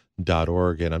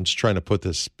securefreedom.org. And I'm just trying to put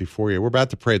this before you. We're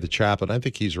about to pray the chaplain. I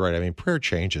think he's right. I mean, prayer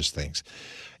changes things.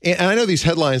 And I know these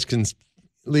headlines can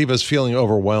leave us feeling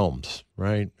overwhelmed,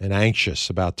 right, and anxious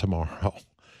about tomorrow.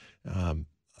 I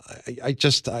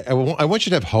want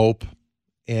you to have hope.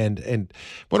 And I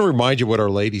want to remind you what Our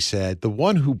Lady said. The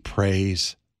one who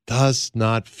prays does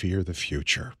not fear the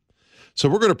future. So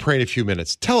we're going to pray in a few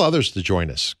minutes. Tell others to join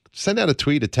us. Send out a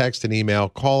tweet, a text, an email,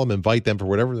 call them, invite them for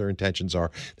whatever their intentions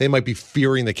are. They might be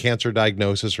fearing the cancer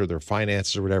diagnosis or their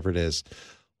finances or whatever it is.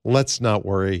 Let's not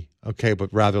worry, okay,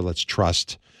 but rather let's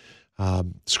trust.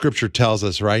 Scripture tells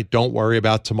us, right, don't worry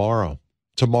about tomorrow.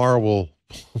 Tomorrow will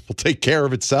take care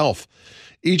of itself.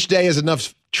 Each day has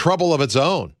enough trouble of its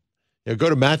own. Go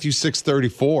to Matthew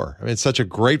 6:34. I mean, it's such a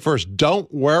great verse. Don't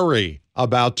worry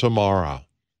about tomorrow.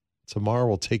 Tomorrow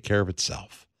will take care of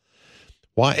itself.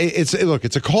 Why? It's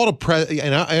a call to prayer,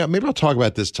 and maybe I'll talk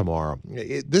about this tomorrow.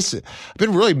 I've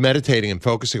been really meditating and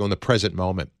focusing on the present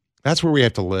moment. That's where we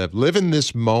have to live. Live in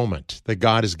this moment that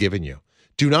God has given you.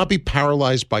 Do not be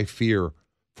paralyzed by fear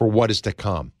for what is to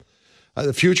come.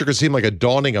 The future could seem like a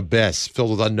daunting abyss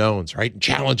filled with unknowns, right? And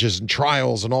challenges and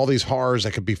trials and all these horrors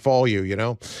that could befall you,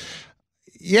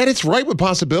 Yet it's ripe with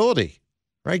possibility,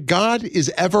 right? God is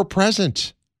ever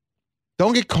present.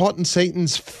 Don't get caught in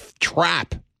Satan's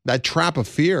trap, that trap of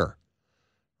fear,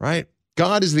 right?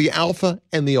 God is the Alpha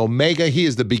and the Omega. He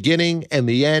is the beginning and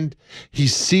the end. He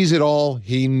sees it all.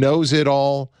 He knows it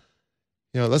all.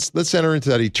 Let's enter into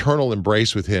that eternal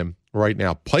embrace with him right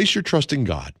now. Place your trust in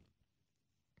God.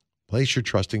 Place your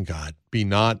trust in God. Be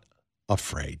not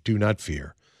afraid. Do not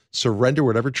fear. Surrender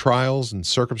whatever trials and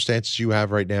circumstances you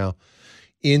have right now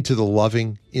into the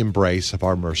loving embrace of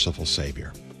our merciful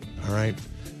Savior. All right?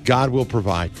 God will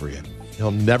provide for you.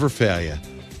 He'll never fail you.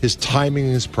 His timing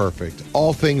is perfect.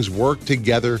 All things work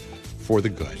together for the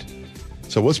good.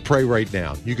 So let's pray right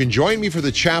now. You can join me for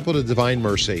the Chaplet of Divine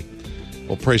Mercy.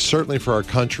 We'll pray certainly for our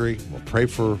country. We'll pray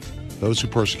for those who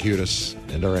persecute us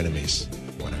and our enemies.